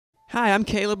Hi, I'm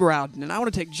Caleb Rowden, and I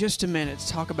want to take just a minute to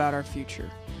talk about our future.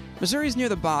 Missouri is near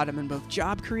the bottom in both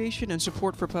job creation and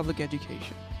support for public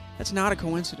education. That's not a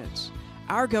coincidence.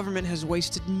 Our government has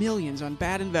wasted millions on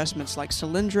bad investments like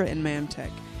Solyndra and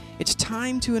MamTech. It's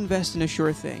time to invest in a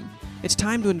sure thing. It's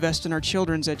time to invest in our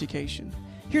children's education.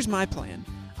 Here's my plan.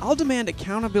 I'll demand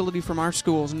accountability from our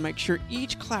schools and make sure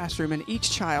each classroom and each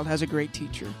child has a great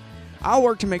teacher. I'll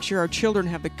work to make sure our children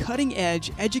have the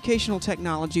cutting-edge educational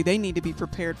technology they need to be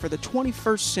prepared for the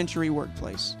 21st century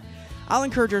workplace. I'll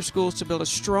encourage our schools to build a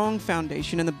strong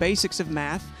foundation in the basics of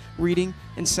math, reading,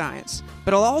 and science,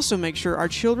 but I'll also make sure our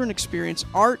children experience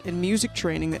art and music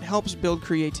training that helps build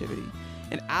creativity.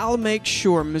 And I'll make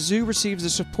sure Mizzou receives the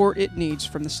support it needs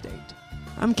from the state.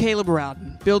 I'm Caleb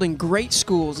Rowden. Building great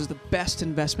schools is the best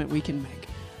investment we can make.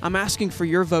 I'm asking for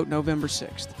your vote November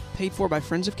 6th. Paid for by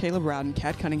Friends of Caleb Rowden,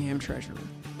 Cat Cunningham Treasurer.